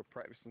anyway, they were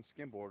practicing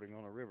skimboarding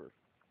on a river,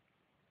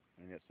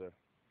 and it's a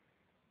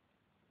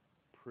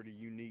pretty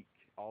unique,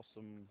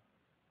 awesome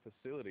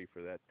facility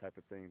for that type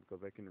of thing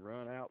because they can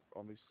run out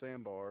on these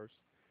sandbars,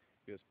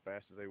 get as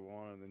fast as they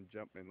want, and then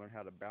jump and learn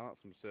how to balance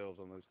themselves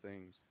on those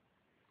things.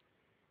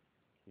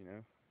 You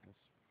know, I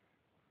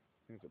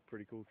think it's a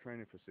pretty cool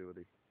training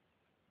facility.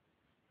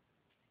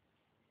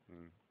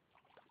 And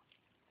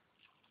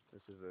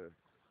this is a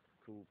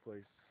cool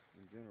place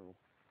in general.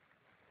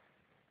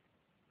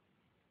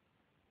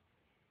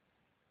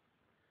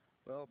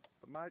 Well,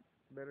 I might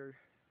better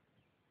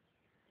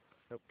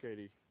help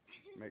Katie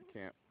make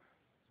camp.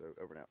 So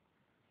over now.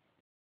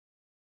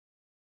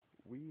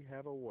 We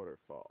have a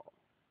waterfall.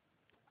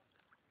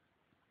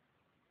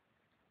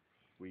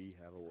 We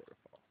have a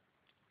waterfall.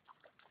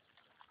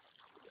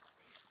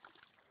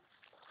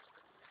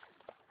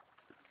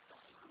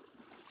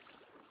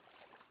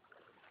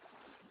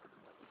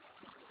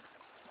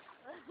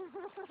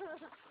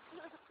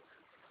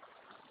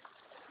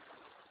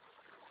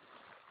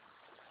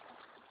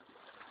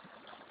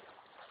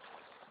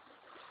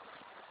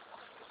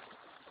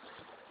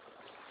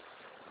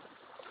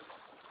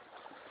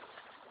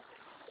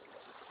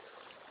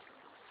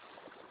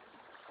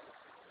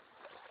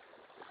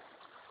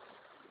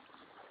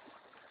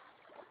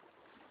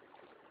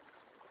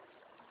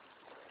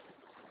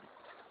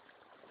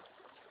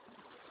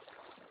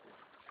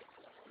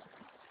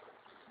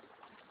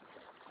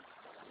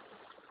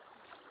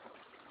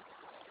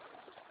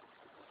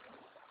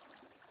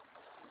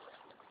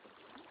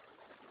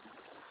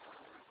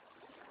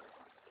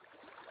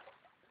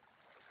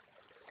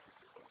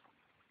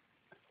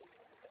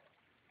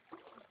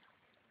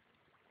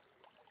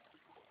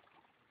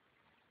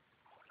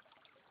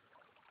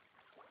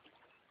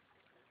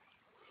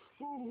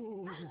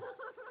 Ooh,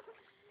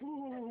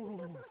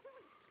 ooh,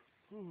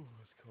 ooh,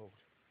 it's cold.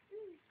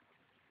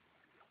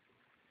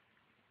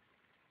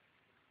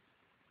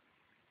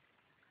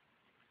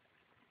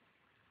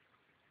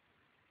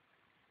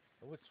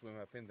 I would swim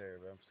up in there,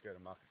 but I'm scared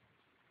of moccasins.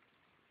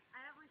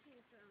 I don't want you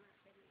to swim up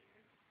in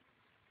there.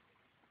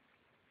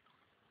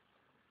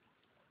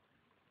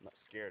 I'm not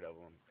scared of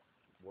them.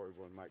 Worried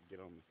one might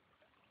get on me.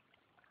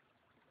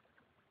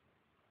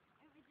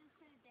 It would just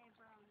put a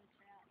damper on the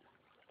trap.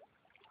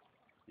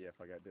 Yeah, if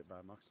I got bit by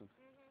a moccasin.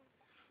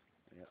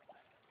 Yep.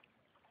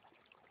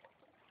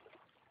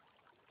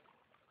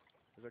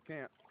 There's our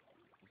camp.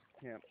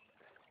 Camp.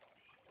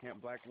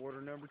 Camp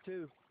BlackWater number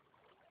 2.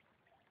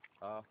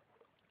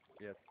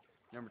 Yeah,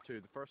 number 2.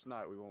 The first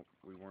night we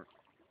weren't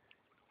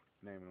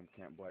naming them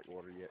Camp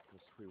BlackWater yet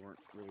because we weren't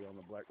really on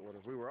the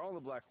BlackWater. We were on the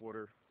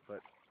BlackWater,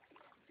 but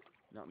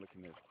not in the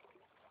canoe.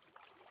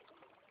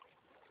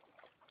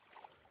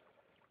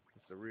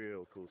 It's a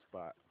real cool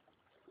spot.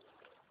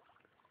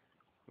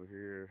 We're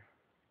here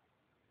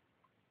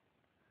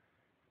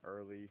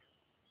early.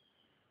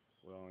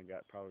 We only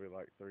got probably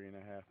like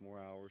 3.5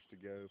 more hours to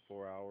go,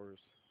 4 hours.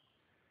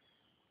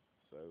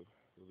 So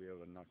we'll be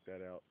able to knock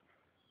that out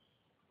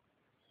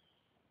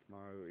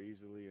tomorrow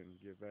easily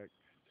and get back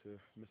to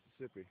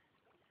Mississippi.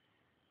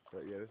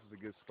 But yeah, this is a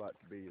good spot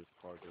to be as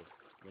far as the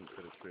length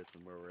of the trip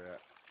and where we're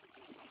at.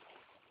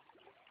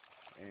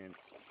 And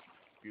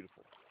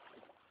beautiful.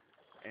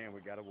 And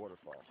we got a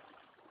waterfall.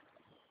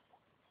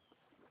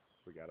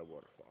 We got a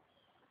waterfall.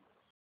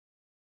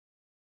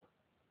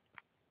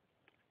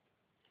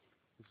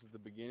 This is the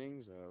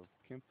beginnings of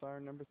campfire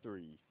number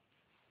 3.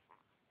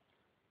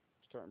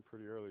 Starting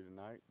pretty early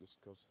tonight just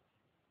because,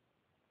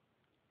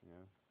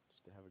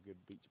 just to have a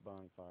good beach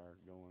bonfire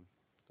going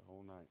the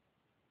whole night.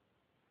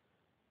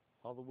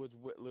 All the wood's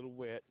wet, little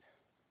wet.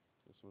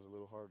 This one's a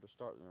little harder to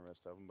start than the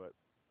rest of them, but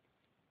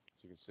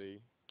as you can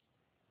see,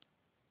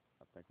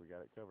 I think we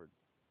got it covered.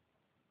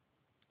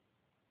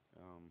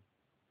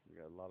 We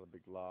got a lot of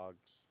big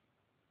logs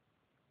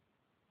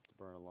to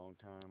burn a long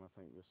time. I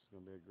think this is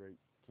going to be a great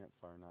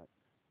campfire night.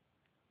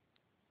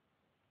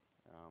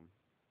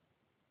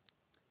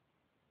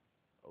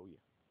 Oh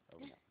yeah, oh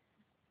no.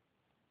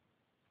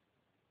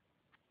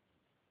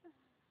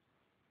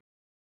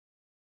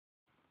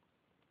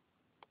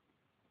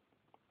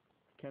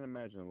 Can't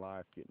imagine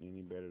life getting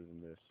any better than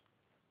this.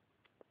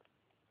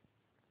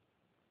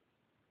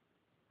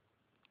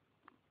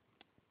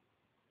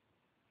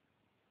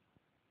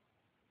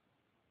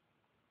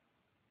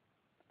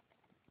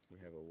 We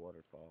have a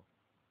waterfall.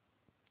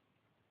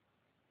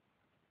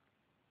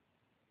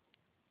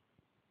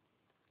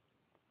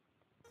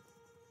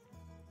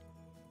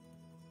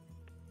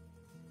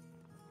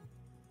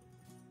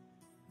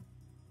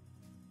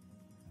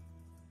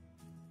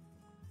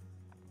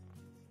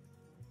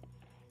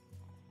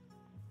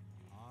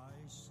 I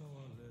saw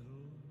a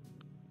little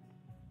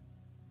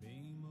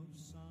beam of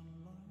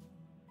sunlight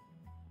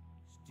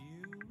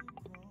steal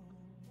across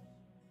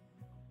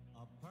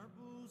a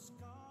purple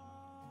sky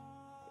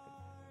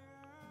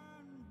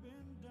and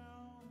bend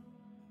down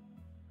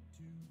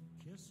to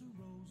kiss a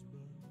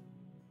rosebud.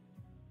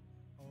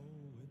 Oh,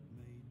 it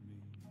made me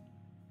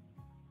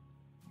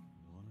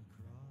wanna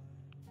cry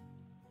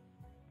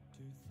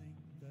to think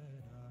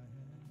that I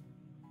had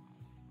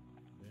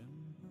been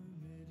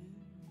permitted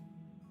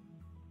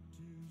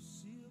to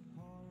see a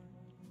part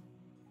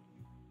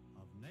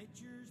of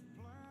nature's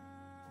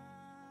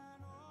plan.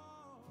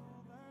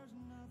 Oh, there's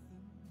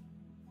nothing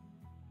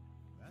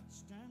that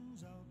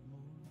stands out more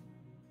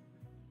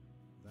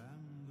than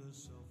the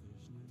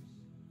selfishness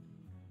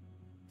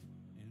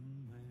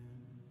in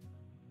man.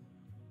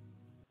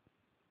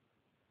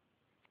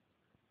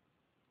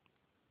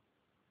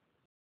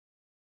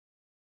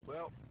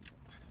 Well,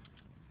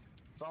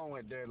 phone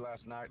went dead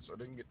last night, so I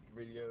didn't get to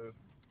video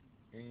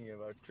any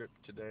of our trip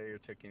today or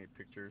take any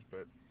pictures,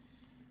 but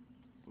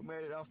we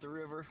made it off the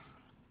river.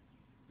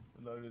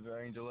 We loaded the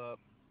Angel up,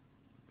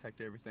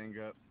 packed everything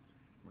up.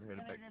 We're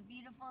headed back. It was a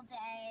beautiful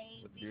day.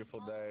 It was a beautiful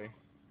day.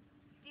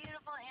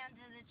 Beautiful end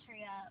of the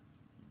trip.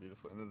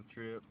 Beautiful end of the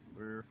trip.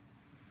 We're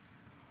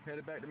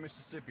headed back to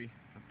Mississippi.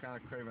 I'm kind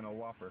of craving a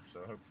Whopper, so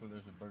hopefully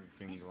there's a Burger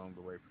King along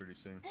the way pretty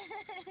soon.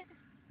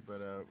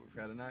 But we've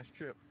had a nice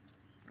trip.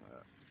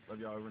 Love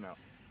y'all, over and out.